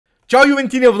Ciao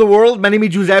Juventini of the world, my name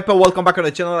is Giuseppe, welcome back on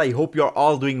the channel. I hope you're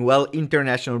all doing well.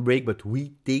 International break, but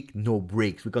we take no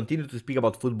breaks. We continue to speak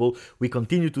about football, we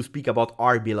continue to speak about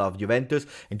our beloved Juventus,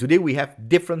 and today we have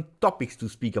different topics to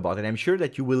speak about, and I'm sure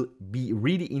that you will be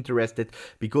really interested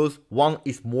because one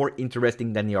is more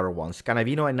interesting than the other one.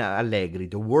 Scanavino and Allegri,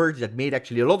 the words that made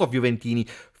actually a lot of Juventini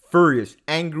furious,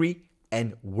 angry,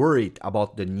 and worried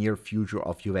about the near future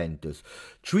of Juventus.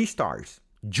 3 stars,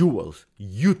 jewels,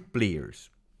 youth players,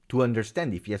 to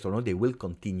understand if yes or no they will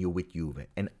continue with Juve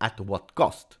and at what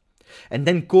cost. And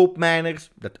then Koopmeiners,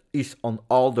 that is on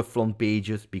all the front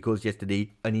pages because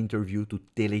yesterday an interview to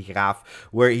Telegraph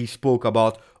where he spoke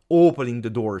about opening the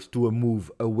doors to a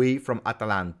move away from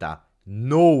Atalanta,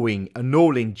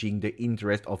 acknowledging the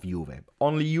interest of Juve.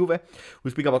 Only Juve.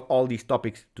 We speak about all these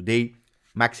topics today.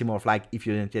 Maximum of like if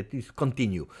you didn't yet, please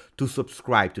continue to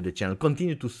subscribe to the channel,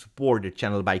 continue to support the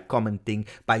channel by commenting,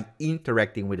 by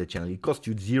interacting with the channel. It costs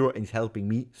you zero and it's helping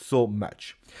me so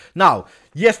much. Now,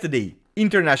 yesterday,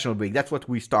 international break, that's what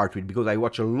we start with because I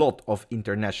watch a lot of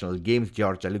international games.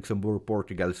 Georgia, Luxembourg,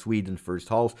 Portugal, Sweden, first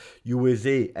half.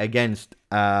 USA against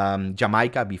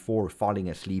Jamaica before falling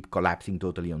asleep, collapsing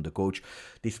totally on the couch.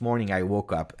 This morning I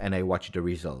woke up and I watched the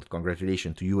result.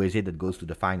 Congratulations to USA that goes to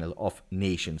the final of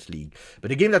Nations League. But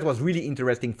the game that was really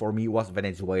interesting for me was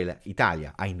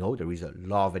Venezuela-Italia. I know there is a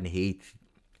love and hate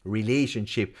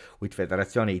relationship with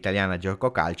Federazione Italiana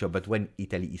Gioco Calcio, but when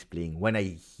Italy is playing, when I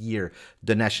hear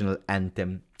the national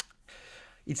anthem,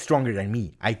 it's stronger than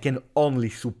me. I can only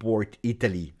support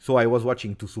Italy. So I was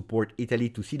watching to support Italy,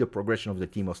 to see the progression of the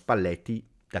team of Spalletti.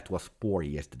 That was poor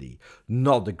yesterday.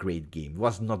 Not a great game. It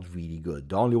was not really good.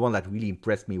 The only one that really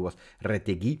impressed me was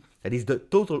Retegui. That is the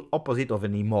total opposite of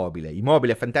an Immobile.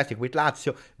 Immobile, fantastic with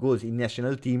Lazio, goes in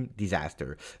national team,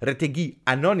 disaster. Retegui,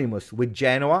 anonymous with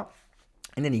Genoa,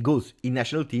 and then he goes in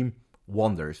national team,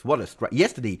 wonders. What a strike.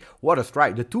 Yesterday, what a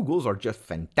strike. The 2 goals are just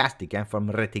fantastic from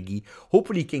Retegui.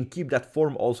 Hopefully he can keep that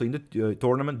form also in the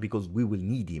tournament because we will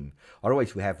need him.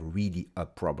 Otherwise we have really a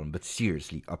problem, but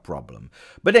seriously a problem.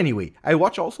 But anyway, I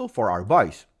watch also for our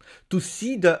boys to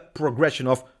see the progression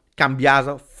of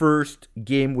Cambiaso, first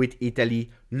game with Italy,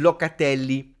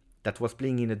 Locatelli, that was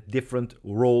playing in a different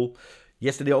role.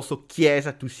 Yesterday also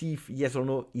Chiesa, to see if yes or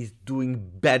no he's doing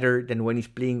better than when he's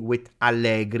playing with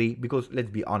Allegri. Because let's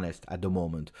be honest, at the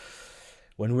moment,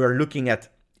 when we are looking at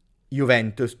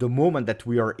Juventus, the moment that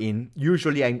we are in,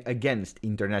 usually I'm against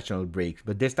international breaks.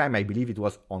 But this time I believe it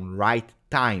was on right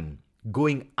time.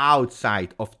 Going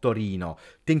outside of Torino,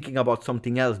 thinking about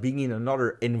something else, being in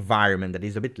another environment that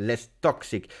is a bit less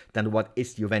toxic than what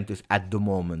is Juventus at the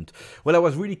moment. Well, I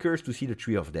was really curious to see the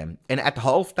 3 of them. And at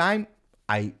halftime,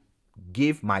 I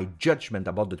gave my judgment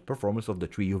about the performance of the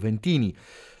 3 Juventini,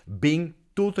 being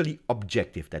totally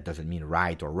objective. That doesn't mean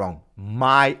right or wrong.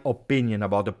 My opinion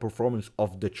about the performance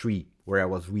of the 3, where I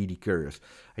was really curious.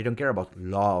 I don't care about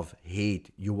love,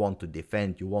 hate, you want to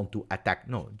defend, you want to attack.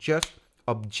 No, just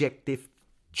objective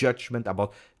judgment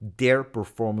about their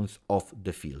performance of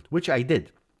the field, which I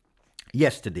did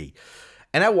yesterday.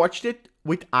 And I watched it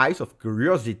with eyes of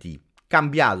curiosity.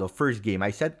 Cambiaso, first game,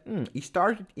 I said, he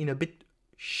started in a bit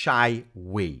shy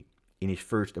way in his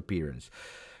first appearance.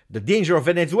 The danger of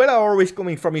Venezuela always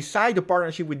coming from his side. The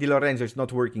partnership with Di Lorenzo is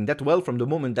not working that well from the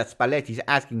moment that Spalletti is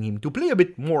asking him to play a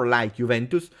bit more like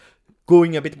Juventus,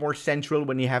 going a bit more central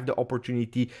when you have the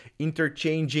opportunity,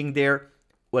 interchanging there.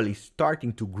 Well, he's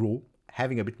starting to grow,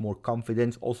 having a bit more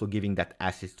confidence, also giving that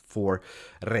assist for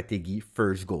Retegui,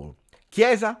 first goal.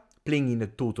 Chiesa playing in a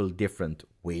total different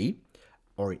way,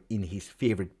 or in his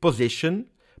favorite position,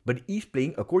 but he's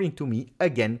playing, according to me,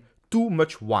 again, too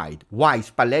much wide. Why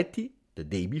Spalletti, the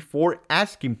day before,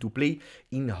 asked him to play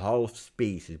in half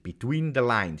spaces, between the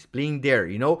lines, playing there,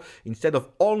 you know, instead of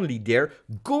only there,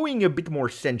 going a bit more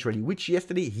centrally, which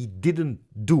yesterday he didn't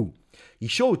do. He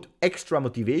showed extra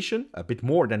motivation, a bit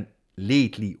more than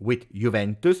lately with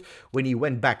Juventus, when he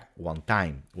went back one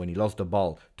time, when he lost the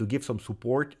ball, to give some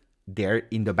support there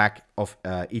in the back of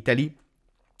Italy.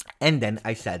 And then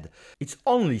I said, it's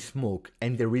only smoke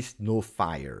and there is no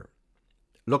fire.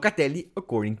 Locatelli,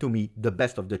 according to me, the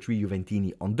best of the 3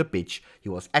 Juventini on the pitch. He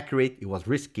was accurate, he was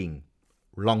risking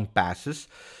long passes.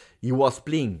 He was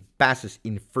playing passes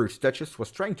in first touches,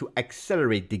 was trying to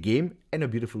accelerate the game, and a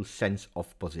beautiful sense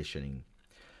of positioning.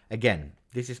 Again,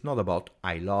 this is not about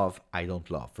I love, I don't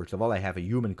love. First of all, I have a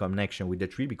human connection with the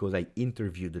 3 because I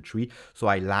interviewed the 3, so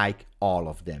I like all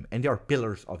of them. And they are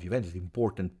pillars of Juventus,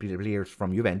 important players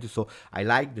from Juventus, so I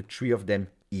like the 3 of them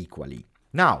equally.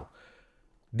 Now,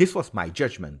 this was my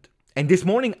judgment. And this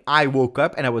morning I woke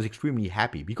up and I was extremely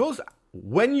happy because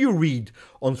when you read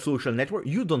on social network,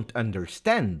 you don't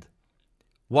understand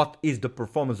What is the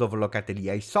performance of Locatelli?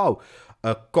 I saw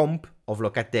a comp of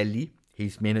Locatelli,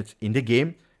 his minutes in the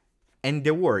game, and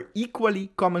there were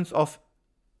equally comments of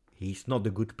he's not a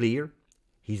good player,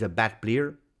 he's a bad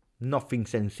player, nothing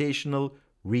sensational,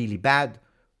 really bad,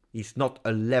 he's not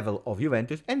a level of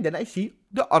Juventus. And then I see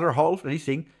the other half that is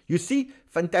saying, you see,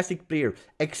 fantastic player,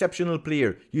 exceptional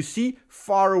player, you see,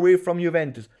 far away from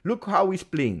Juventus, look how he's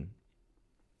playing.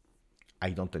 I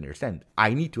don't understand.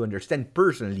 I need to understand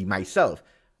personally myself.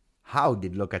 How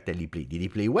did Locatelli play? Did he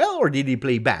play well or did he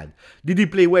play bad? Did he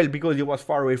play well because he was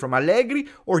far away from Allegri,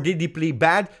 or did he play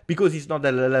bad because he's not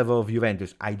at the level of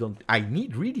Juventus? I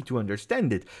need really to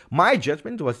understand it. My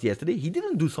judgment was yesterday, he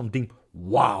didn't do something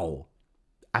wow.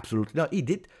 Absolutely not. He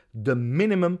did the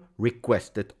minimum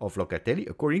requested of Locatelli,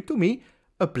 according to me,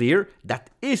 a player that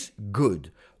is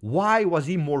good. Why was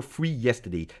he more free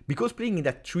yesterday? Because playing in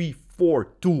that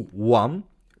 3-4-2-1,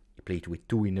 he played with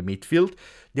 2 in the midfield,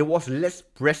 there was less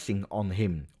pressing on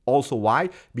him. Also why?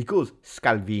 Because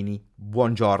Scalvini,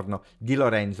 Buongiorno, Di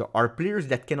Lorenzo are players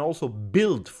that can also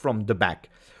build from the back.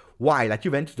 While at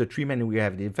Juventus, the 3 men we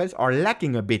have in the defense are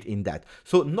lacking a bit in that.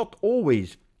 So not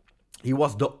always he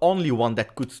was the only one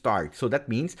that could start. So that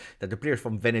means that the players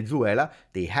from Venezuela,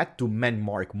 they had to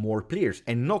man-mark more players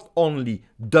and not only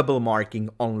double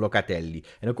marking on Locatelli.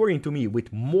 And according to me,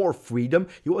 with more freedom,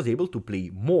 he was able to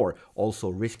play more, also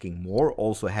risking more,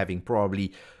 also having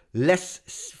probably less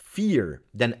fear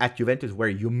than at Juventus, where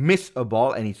you miss a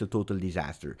ball and it's a total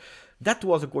disaster. That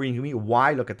was, according to me,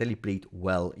 why Locatelli played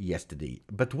well yesterday.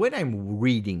 But when I'm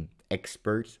reading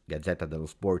experts, Gazzetta dello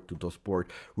Sport, Tuttosport,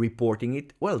 reporting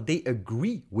it, well, they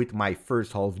agree with my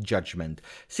first half judgment.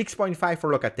 6.5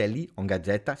 for Locatelli on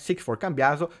Gazzetta, 6 for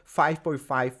Cambiaso,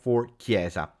 5.5 for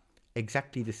Chiesa.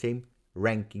 Exactly the same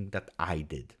ranking that I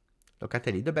did.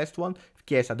 Locatelli the best one,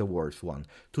 Chiesa the worst one.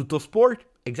 Tuttosport,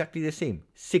 exactly the same.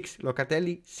 6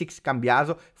 Locatelli, 6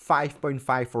 Cambiaso,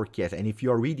 5.5 for Chiesa. And if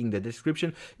you're reading the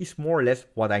description, it's more or less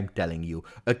what I'm telling you.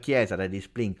 A Chiesa that is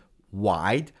playing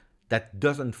wide, that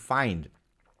doesn't find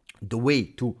the way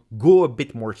to go a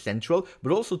bit more central,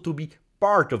 but also to be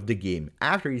part of the game.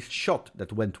 After his shot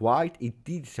that went wide, it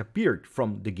disappeared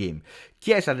from the game.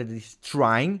 Chiesa that is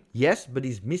trying, yes, but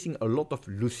is missing a lot of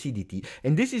lucidity.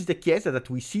 And this is the Chiesa that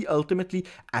we see ultimately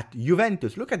at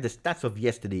Juventus. Look at the stats of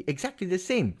yesterday, exactly the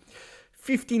same.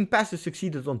 15 passes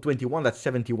succeeded on 21, that's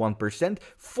 71%.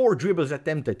 4 dribbles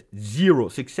attempted, 0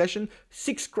 succession.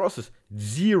 6 crosses,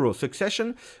 0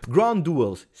 succession. Ground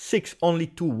duels, 6, only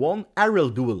 2-1. Aerial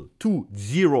duel,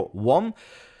 2-0-1.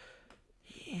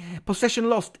 Possession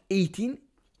lost, 18.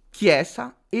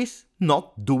 Chiesa is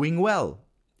not doing well.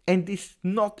 And it's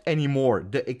not anymore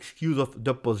the excuse of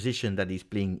the position that he's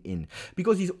playing in.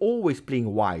 Because he's always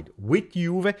playing wide with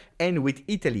Juve and with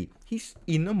Italy. He's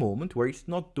in a moment where he's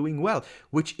not doing well.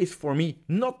 Which is for me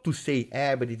not to say,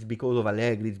 but it's because of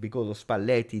Allegri, it's because of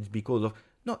Spalletti, it's because of...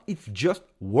 No, it's just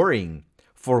worrying.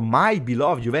 For my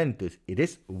beloved Juventus, it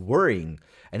is worrying.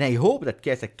 And I hope that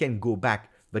Chiesa can go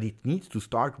back, but it needs to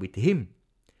start with him.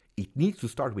 It needs to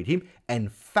start with him,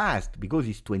 and fast, because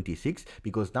he's 26,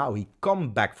 because now he come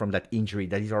back from that injury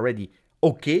that is already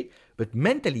okay, but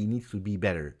mentally he needs to be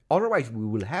better. Otherwise, we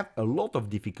will have a lot of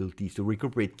difficulties to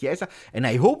recuperate Chiesa, and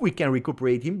I hope we can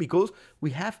recuperate him because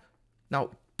we have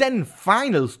now 10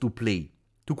 finals to play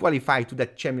to qualify to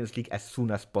that Champions League as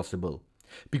soon as possible.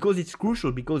 Because it's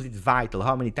crucial, because it's vital.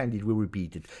 How many times did we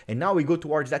repeat it? And now we go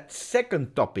towards that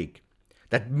second topic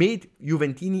that made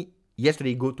Juventini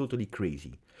yesterday go totally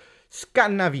crazy.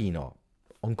 Scanavino,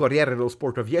 on Corriere dello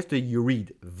Sport of yesterday, you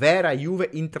read, Vera Juve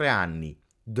in 3 anni,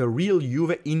 the real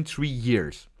Juve in 3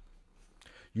 years.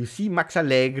 You see Max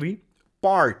Allegri,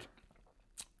 part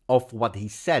of what he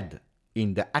said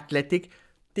in the Athletic,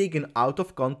 taken out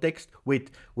of context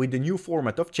with the new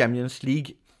format of Champions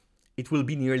League, it will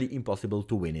be nearly impossible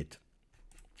to win it.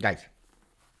 Guys,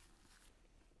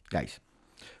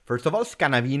 first of all,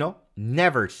 Scanavino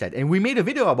never said, and we made a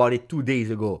video about it 2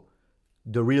 days ago,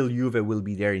 the real Juve will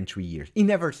be there in 3 years. He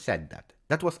never said that.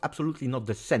 That was absolutely not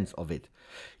the sense of it.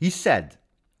 He said,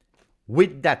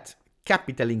 with that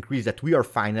capital increase that we are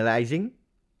finalizing,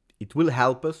 it will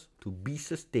help us to be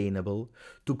sustainable,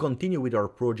 to continue with our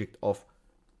project of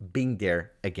being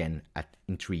there again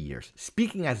in 3 years.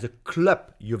 Speaking as a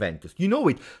club Juventus, you know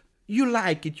it. You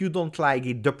like it, you don't like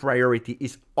it, the priority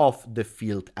is off the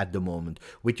field at the moment.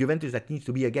 With Juventus, that needs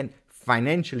to be, again,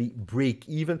 financially break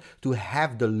even, to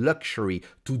have the luxury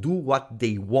to do what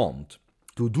they want,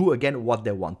 to do again what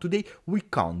they want. Today we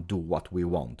can't do what we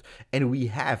want, and we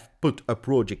have put a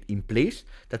project in place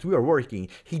that we are working.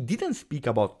 He didn't speak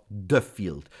about the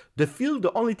field.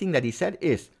 The only thing that he said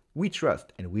is We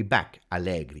trust and we back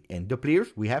Allegri and the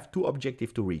players. We have two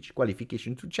objectives to reach: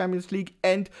 qualification to Champions League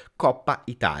and Coppa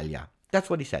Italia. That's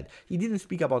what he said. He didn't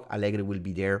speak about Allegri will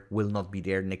be there, will not be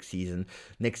there next season.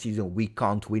 Next season we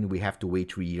can't win, we have to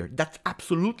wait 3 years. That's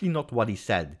absolutely not what he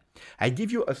said. I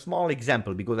give you a small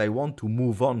example because I want to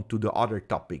move on to the other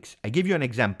topics. I give you an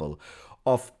example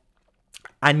of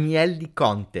Agnelli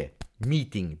Conte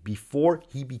meeting before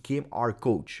he became our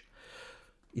coach.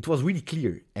 It was really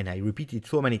clear, and I repeated it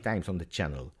so many times on the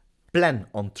channel. Plan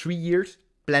on 3 years,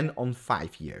 plan on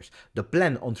 5 years. The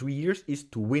plan on 3 years is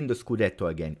to win the Scudetto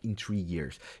again in 3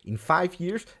 years. In 5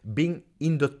 years, being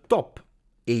in the top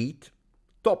 8,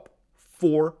 top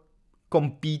 4,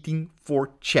 competing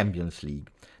for Champions League.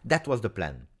 That was the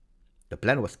plan. The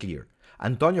plan was clear.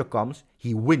 Antonio comes,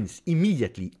 he wins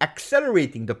immediately,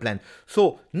 accelerating the plan.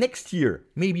 So next year,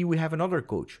 maybe we have another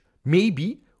coach.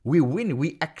 Maybe we win,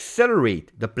 we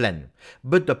accelerate the plan.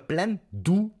 But the plan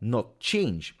do not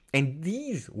change. And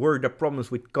these were the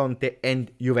problems with Conte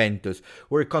and Juventus,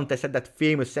 where Conte said that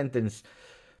famous sentence,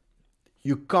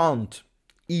 you can't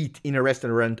eat in a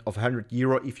restaurant of 100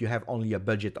 euro if you have only a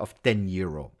budget of 10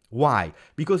 euro. Why?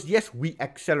 Because yes, we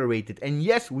accelerated, and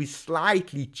yes, we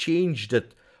slightly changed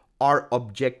it. Our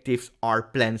objectives, our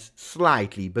plans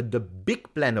slightly, but the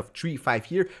big plan of 3-5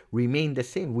 years remain the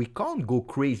same. We can't go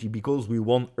crazy because we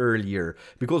won earlier.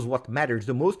 Because what matters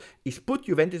the most is put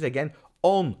Juventus again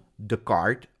on the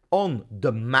card, on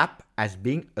the map as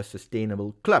being a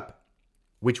sustainable club,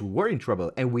 which we were in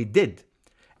trouble, and we did.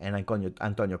 And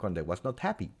Antonio Conte was not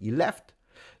happy. He left.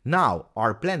 Now,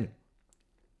 our plan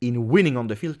in winning on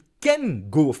the field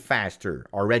can go faster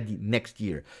already next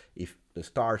year if the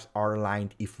stars are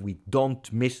aligned, if we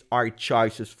don't miss our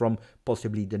choices from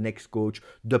possibly the next coach,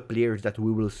 the players that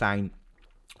we will sign.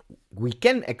 We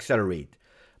can accelerate.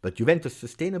 But Juventus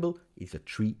sustainable is a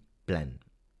 3 plan.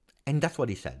 And that's what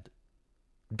he said.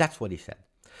 That's what he said.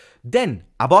 Then,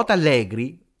 about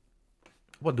Allegri,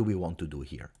 what do we want to do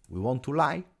here? We want to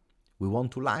lie. We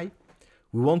want to lie.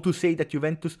 We want to say that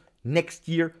Juventus next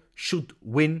year should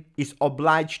win, is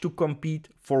obliged to compete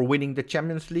for winning the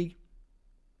Champions League.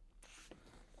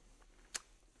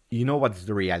 You know what's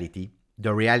the reality?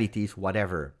 The reality is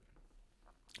whatever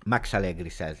Max Allegri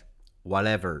says,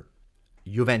 whatever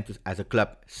Juventus as a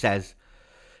club says,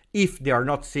 if they are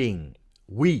not saying,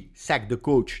 we sack the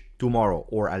coach tomorrow,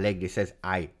 or Allegri says,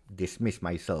 I dismiss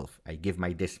myself, I give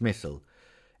my dismissal,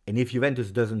 and if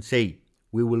Juventus doesn't say,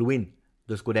 we will win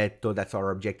the Scudetto, that's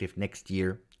our objective next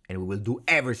year, and we will do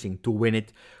everything to win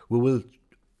it, we will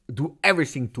do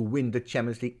everything to win the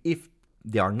Champions League, if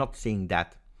they are not saying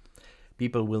that,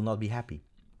 people will not be happy.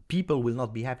 People will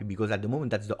not be happy because at the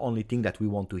moment that's the only thing that we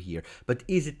want to hear. But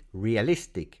is it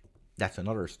realistic? That's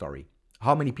another story.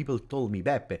 How many people told me,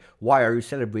 Beppe, why are you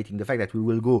celebrating the fact that we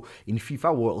will go in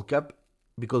FIFA World Cup?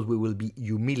 Because we will be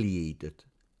humiliated.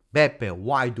 Beppe,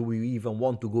 why do we even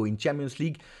want to go in Champions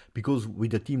League? Because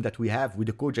with the team that we have, with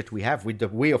the coach that we have, with the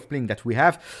way of playing that we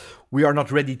have, we are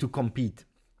not ready to compete.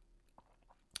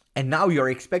 And now you're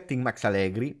expecting Max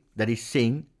Allegri that is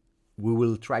saying, we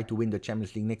will try to win the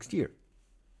Champions League next year.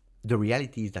 The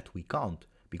reality is that we can't,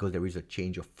 because there is a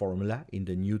change of formula in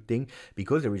the new thing,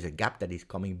 because there is a gap that is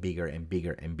coming bigger and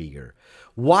bigger and bigger.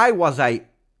 Why was I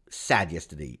sad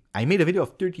yesterday? I made a video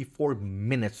of 34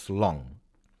 minutes long,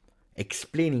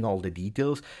 explaining all the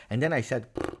details, and then I said,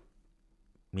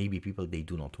 maybe people, they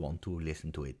do not want to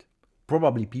listen to it.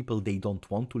 Probably people, they don't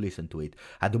want to listen to it.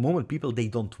 At the moment, people, they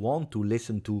don't want to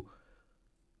listen to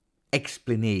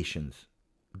explanations.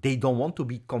 They don't want to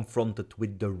be confronted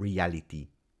with the reality.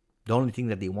 The only thing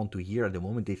that they want to hear at the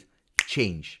moment is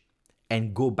change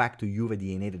and go back to Juve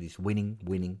DNA that is winning,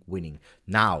 winning, winning.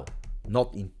 Now,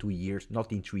 not in 2 years,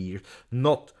 not in 3 years,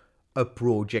 not a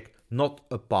project, not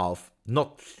a path,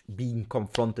 not being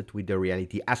confronted with the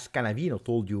reality. As Scanavino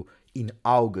told you in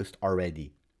August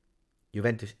already,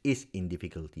 Juventus is in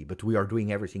difficulty, but we are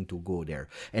doing everything to go there.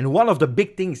 And one of the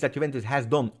big things that Juventus has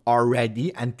done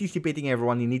already, anticipating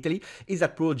everyone in Italy, is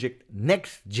that project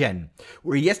Next Gen,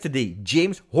 where yesterday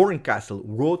James Horncastle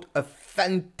wrote a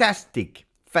fantastic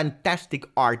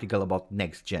article about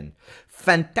Next Gen.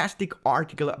 Fantastic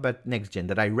article about Next Gen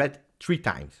that I read 3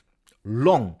 times.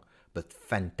 Long, but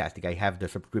fantastic. I have the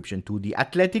subscription to The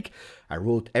Athletic. I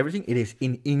wrote everything. It is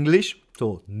in English,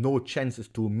 so no chances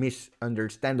to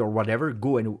misunderstand or whatever.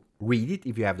 Go and read it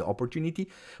if you have the opportunity.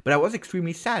 But I was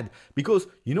extremely sad because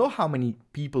you know how many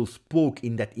people spoke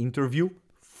in that interview?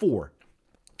 4.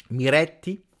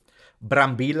 Miretti,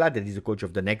 Brambilla, that is the coach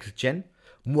of the Next Gen,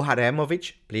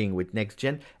 Muharemovic, playing with Next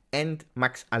Gen, and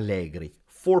Max Allegri.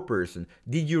 4 persons.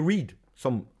 Did you read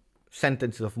some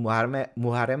sentences of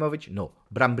Muharemovic? No.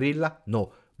 Brambilla?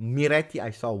 No. Miretti,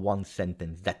 I saw one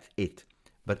sentence, that's it.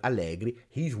 But Allegri,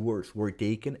 his words were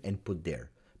taken and put there.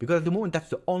 Because at the moment,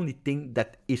 that's the only thing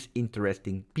that is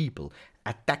interesting people.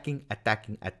 Attacking,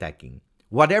 attacking, attacking.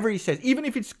 Whatever he says, even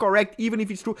if it's correct, even if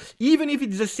it's true, even if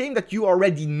it's the same that you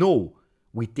already know,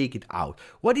 we take it out.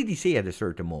 What did he say at a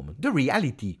certain moment? The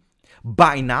reality.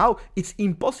 By now, it's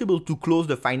impossible to close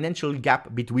the financial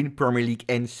gap between Premier League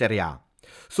and Serie A.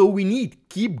 So we need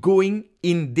keep going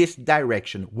in this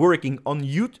direction, working on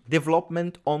youth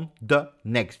development on the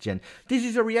next gen. This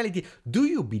is a reality. Do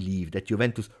you believe that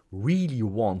Juventus really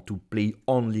want to play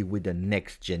only with the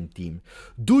next gen team?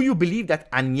 Do you believe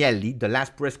that Agnelli, the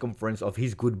last press conference of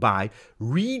his goodbye,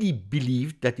 really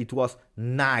believed that it was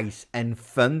nice and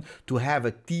fun to have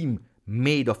a team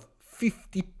made of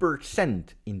 50%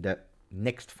 in the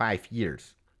next 5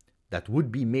 years? That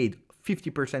would be made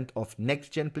 50% of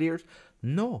next-gen players?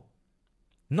 No.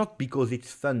 Not because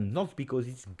it's fun, not because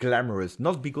it's glamorous,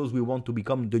 not because we want to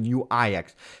become the new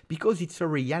Ajax. Because it's a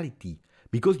reality.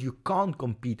 Because you can't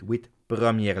compete with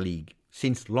Premier League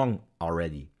since long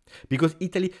already. Because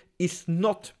Italy is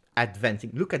not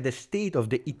advancing. Look at the state of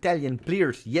the Italian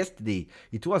players yesterday.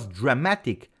 It was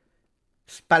dramatic.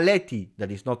 Spalletti,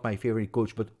 that is not my favorite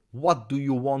coach, but what do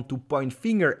you want to point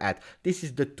finger at? This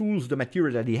is the tools, the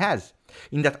material that he has.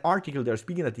 In that article, they're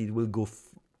speaking that it will go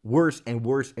worse and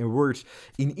worse and worse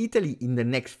in Italy in the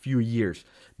next few years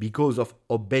because of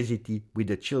obesity with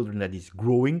the children that is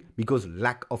growing, because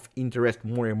lack of interest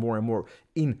more and more and more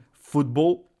in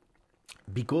football,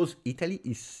 because Italy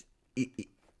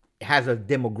has a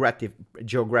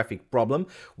geographic problem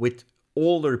with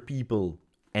older people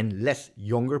and less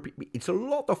younger people. It's a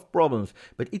lot of problems,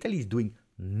 but Italy is doing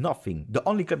nothing. The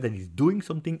only club that is doing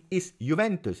something is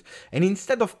Juventus. And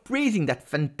instead of praising that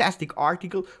fantastic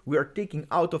article, we are taking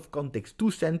out of context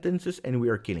 2 sentences and we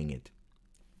are killing it.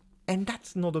 And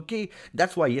that's not okay.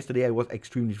 That's why yesterday I was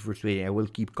extremely frustrated. I will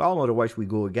keep calm, otherwise we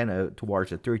go again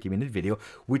towards a 30-minute video,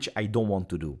 which I don't want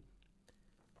to do.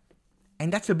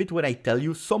 And that's a bit what I tell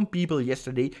you. Some people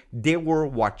yesterday, they were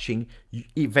watching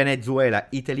Venezuela,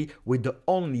 Italy, with the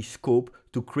only scope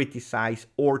to criticize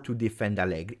or to defend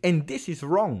Allegri. And this is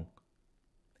wrong.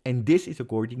 And this is,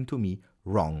 according to me,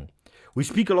 wrong. We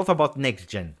speak a lot about next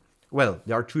gen. Well,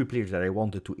 there are 3 players that I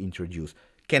wanted to introduce.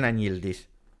 Kenan Yildiz,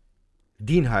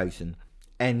 Dean Huijsen,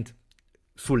 and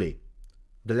Soulé.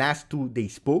 The last 2, they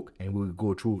spoke, and we'll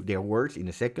go through their words in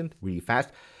a second, really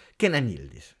fast. Kenan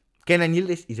Yildiz. Kenan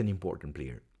Yildiz is an important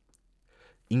player.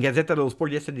 In Gazzetta dello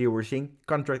Sport yesterday, they were saying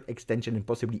contract extension and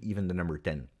possibly even the number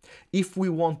 10. If we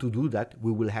want to do that,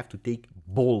 we will have to take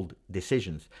bold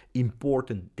decisions,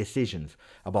 important decisions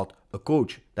about a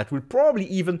coach that will probably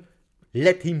even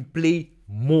let him play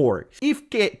more. If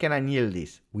Kenan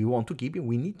Yildiz, we want to keep him,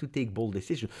 we need to take bold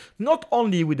decisions. Not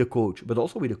only with the coach, but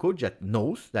also with the coach that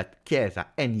knows that Chiesa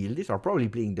and Yildiz are probably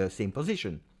playing the same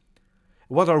position.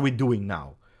 What are we doing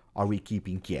now? Are we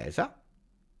keeping Chiesa?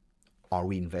 Are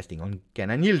we investing on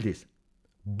Kenan Yildiz?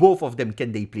 Both of them,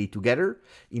 can they play together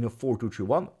in a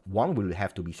 4-2-3-1? One will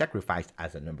have to be sacrificed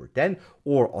as a number 10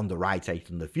 or on the right side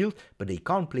on the field, but they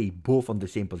can't play both on the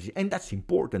same position, and that's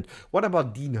important. What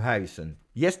about Dean Huijsen?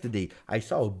 Yesterday, I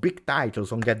saw big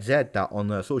titles on Gazzetta,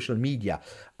 on social media.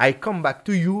 I come back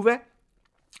to Juve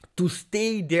to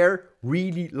stay there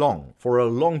really long, for a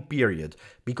long period,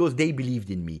 because they believed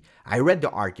in me. I read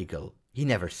the article. He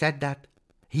never said that.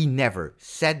 He never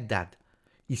said that.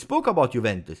 He spoke about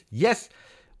Juventus. Yes.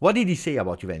 What did he say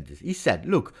about Juventus? He said,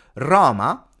 look,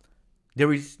 Roma,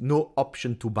 there is no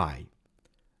option to buy.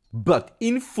 But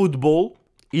in football,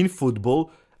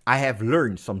 I have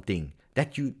learned something,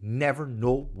 that you never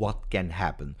know what can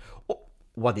happen.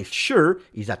 What is sure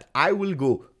is that I will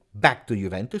go back to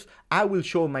Juventus. I will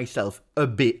show myself a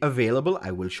bit available.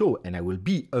 I will show and I will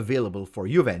be available for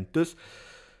Juventus.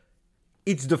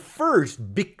 It's the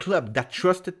first big club that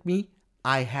trusted me.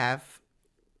 I have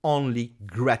only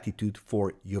gratitude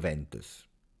for Juventus.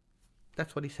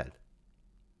 That's what he said.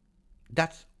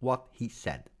 That's what he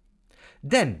said.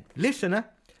 Then, listen,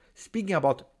 speaking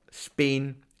about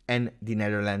Spain and the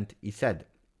Netherlands, he said,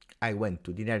 I went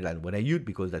to the Netherlands when I youth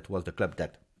because that was the club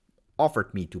that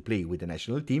offered me to play with the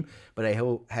national team, but I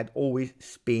had always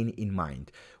Spain in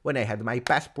mind. When I had my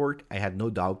passport, I had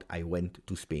no doubt I went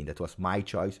to Spain. That was my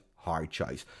choice. Hard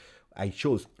choice. I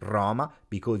chose Roma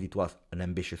because it was an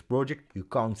ambitious project. You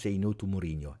can't say no to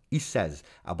Mourinho. He says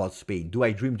about Spain, do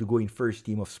I dream to go in first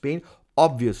team of Spain?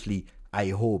 Obviously, I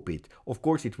hope it. Of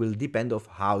course, it will depend on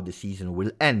how the season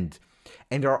will end.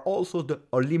 And there are also the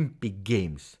Olympic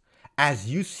Games.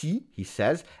 As you see, he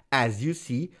says, as you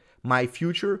see, my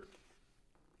future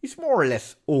is more or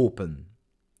less open.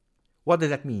 What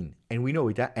does that mean? And we know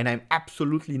it, and I'm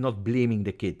absolutely not blaming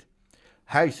the kid.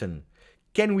 Huijsen,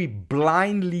 can we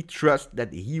blindly trust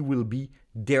that he will be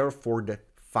there for the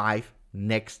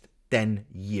next 10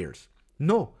 years?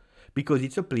 No, because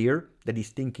it's a player that is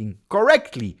thinking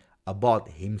correctly about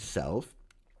himself.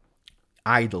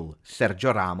 Idol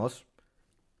Sergio Ramos.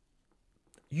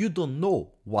 You don't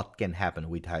know what can happen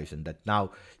with Huijsen, that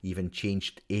now even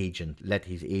changed agent, let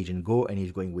his agent go, and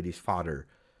he's going with his father.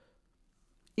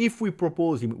 If we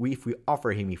propose him, if we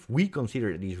offer him, if we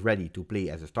consider that he's ready to play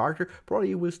as a starter, probably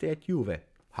he will stay at Juve.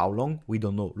 How long? We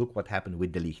don't know. Look what happened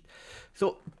with De Ligt.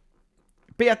 So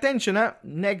pay attention, huh?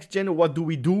 Next gen, what do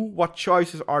we do? What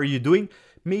choices are you doing?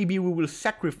 Maybe we will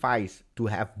sacrifice to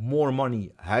have more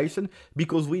money, Huijsen,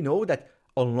 because we know that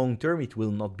on long term it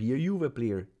will not be a Juve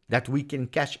player that we can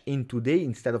cash in today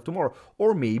instead of tomorrow.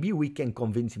 Or maybe we can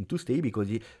convince him to stay because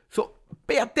he... So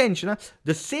pay attention. Huh?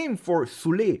 The same for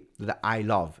Sule that I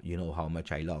love. You know how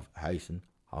much I love Huijsen,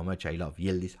 how much I love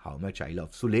Yildiz, how much I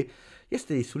love Sule.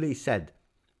 Yesterday Sule said,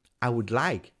 I would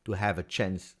like to have a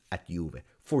chance at Juve.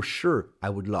 For sure, I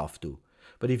would love to.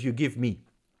 But if you give me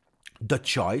the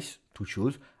choice to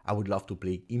choose, I would love to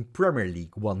play in Premier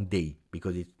League one day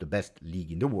because it's the best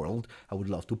league in the world. I would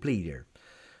love to play there.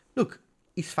 Look,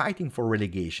 he's fighting for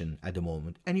relegation at the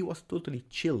moment, and he was totally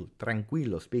chill,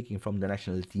 tranquilo, speaking from the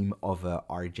national team of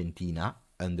Argentina,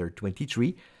 under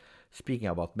 23, speaking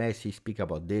about Messi, speaking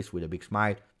about this with a big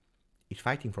smile. He's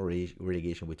fighting for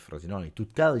relegation with Frosinone, to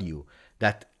tell you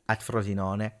that at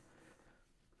Frosinone,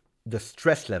 the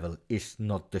stress level is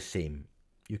not the same.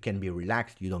 You can be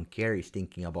relaxed, you don't care, he's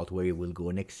thinking about where he will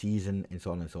go next season, and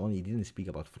so on and so on. He didn't speak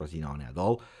about Frosinone at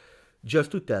all.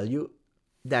 Just to tell you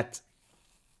that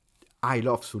I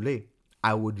love Sule.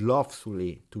 I would love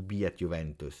Sule to be at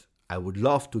Juventus. I would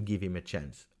love to give him a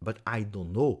chance. But I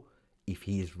don't know if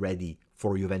he is ready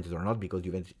for Juventus or not, because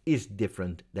Juventus is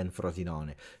different than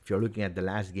Frosinone. If you're looking at the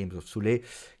last games of Sule,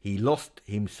 he lost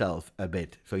himself a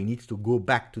bit. So he needs to go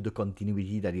back to the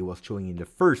continuity that he was showing in the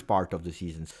first part of the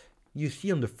season. You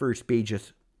see on the first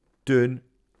pages, turn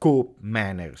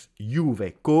Koopmeiners.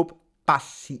 Juve Koop,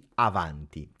 passi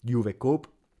avanti. Juve Koop,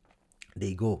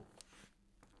 they go.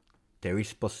 There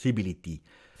is possibility.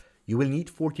 You will need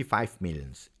 45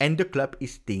 millions. And the club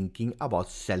is thinking about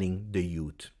selling the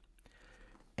youth.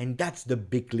 And that's the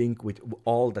big link with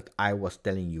all that I was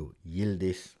telling you.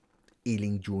 Yildiz,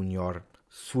 Ealing Jr.,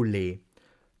 Sule,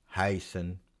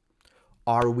 Huijsen.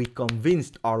 Are we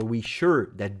convinced, are we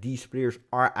sure that these players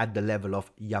are at the level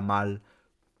of Yamal,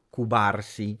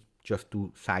 Kubarsi, just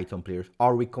to cite some players?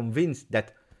 Are we convinced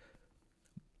that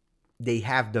they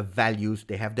have the values,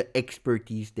 they have the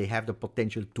expertise, they have the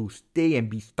potential to stay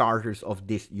and be starters of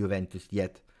this Juventus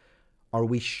yet? Are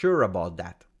we sure about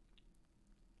that?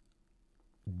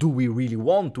 Do we really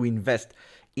want to invest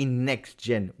in next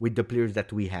gen with the players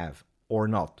that we have or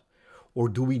not? Or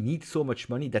do we need so much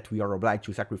money that we are obliged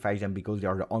to sacrifice them because they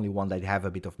are the only one that have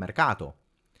a bit of mercato?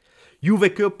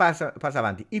 Juve Cup pass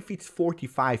avanti. If it's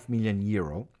 45 million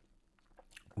euro,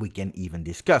 we can even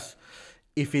discuss.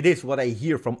 If it is what I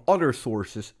hear from other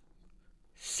sources,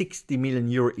 60 million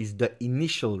euro is the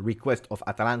initial request of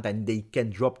Atalanta and they can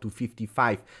drop to 50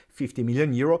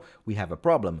 million euro, we have a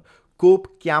problem.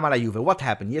 Koop chiama la Juve. What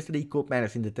happened? Yesterday,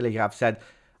 Koopmeiners in the Telegraph said,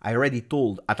 I already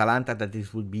told Atalanta that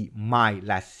this would be my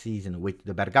last season with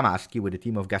the Bergamaschi, with the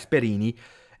team of Gasperini,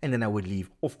 and then I would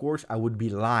leave. Of course, I would be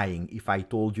lying if I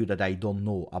told you that I don't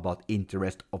know about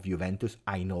interest of Juventus.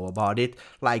 I know about it,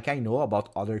 like I know about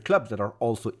other clubs that are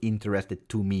also interested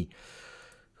to me.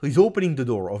 He's opening the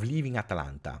door of leaving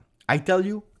Atalanta. I tell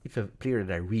you, it's a player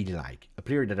that I really like, a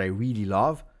player that I really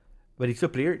love, but it's a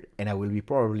player, and I will be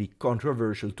probably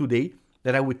controversial today,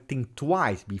 that I would think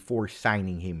twice before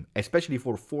signing him, especially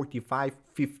for 45,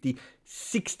 50,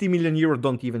 60 million euro.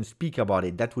 Don't even speak about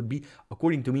it. That would be,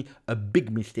 according to me, a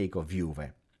big mistake of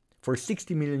Juve. For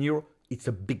 60 million euro, it's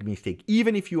a big mistake.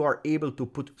 Even if you are able to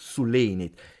put Sule in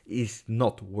it, it's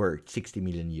not worth 60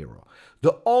 million euro.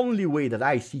 The only way that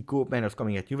I see Koopmeiners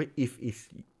coming at Juve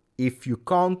if you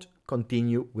can't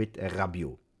continue with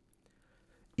Rabiot.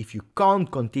 If you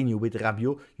can't continue with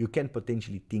Rabiot, you can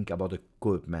potentially think about the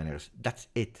Koopmeiners. That's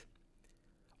it.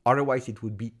 Otherwise, it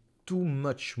would be too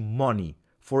much money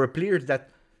for a player that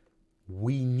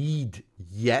we need,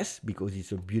 yes, because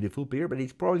he's a beautiful player, but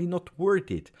it's probably not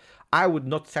worth it. I would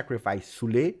not sacrifice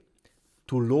Sule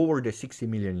to lower the 60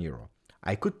 million euro.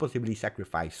 I could possibly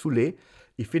sacrifice Sule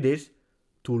if it is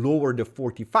to lower the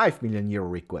 45 million euro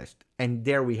request. And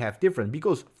there we have different,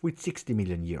 because with 60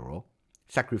 million euro,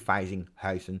 sacrificing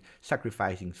Huijsen,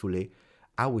 sacrificing Sule,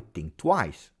 I would think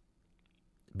twice.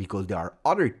 Because there are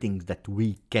other things that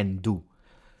we can do.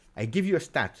 I give you a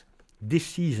stat. This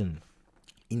season,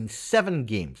 in 7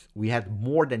 games, we had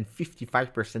more than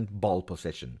 55% ball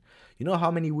possession. You know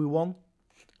how many we won?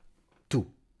 2.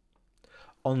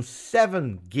 On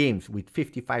 7 games with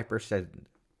 55%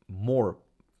 more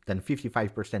than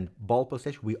 55% ball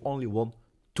possession, we only won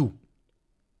 2.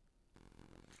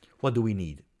 What do we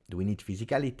need? Do we need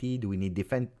physicality? Do we need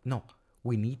defense? No.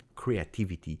 We need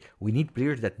creativity. We need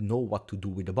players that know what to do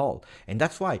with the ball. And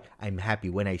that's why I'm happy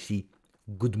when I see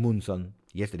Gudmundsson,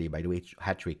 yesterday, by the way,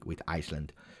 hat-trick with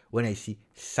Iceland. When I see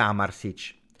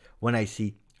Samarsic, when I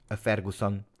see a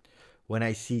Ferguson, when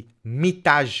I see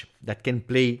Mitaj that can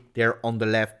play there on the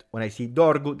left, when I see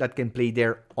Dorgu that can play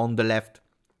there on the left.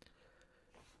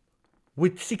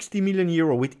 With 60 million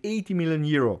euro, with 80 million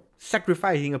euro,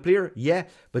 sacrificing a player, yeah,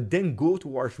 but then go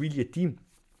towards really a team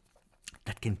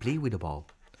that can play with the ball.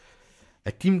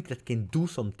 A team that can do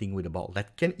something with the ball,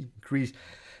 that can increase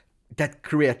that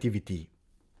creativity.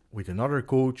 With another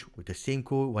coach, with the same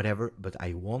coach, whatever, but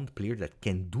I want players that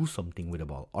can do something with the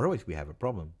ball. Otherwise, we have a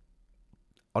problem.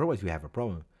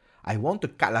 I want a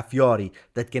Calafiori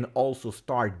that can also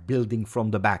start building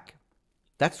from the back.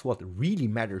 That's what really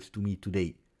matters to me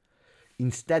today.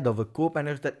 Instead of a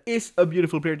Koopmeiners that is a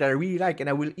beautiful player that I really like, and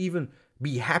I will even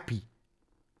be happy.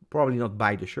 Probably not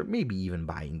buy the shirt, maybe even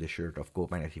buying the shirt of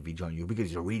Koopmeiners if he joins you, because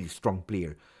he's a really strong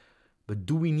player. But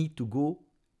do we need to go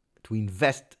to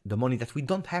invest the money that we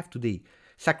don't have today,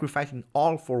 sacrificing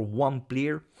all for one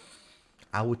player?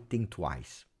 I would think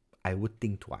twice.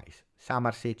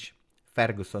 Samarsic,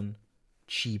 Ferguson,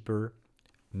 cheaper.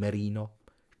 Merino,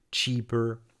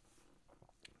 cheaper.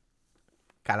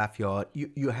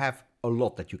 Calafiori. You have a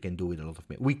lot that you can do with a lot of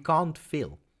money. We can't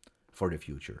fail for the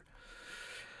future.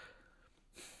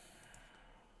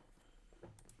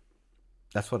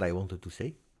 That's what I wanted to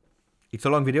say. It's a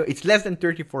long video. It's less than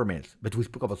 34 minutes, but we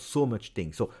spoke about so much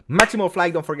things. So, maximum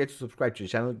like. Don't forget to subscribe to the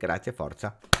channel. Grazie,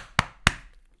 forza.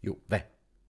 Juve.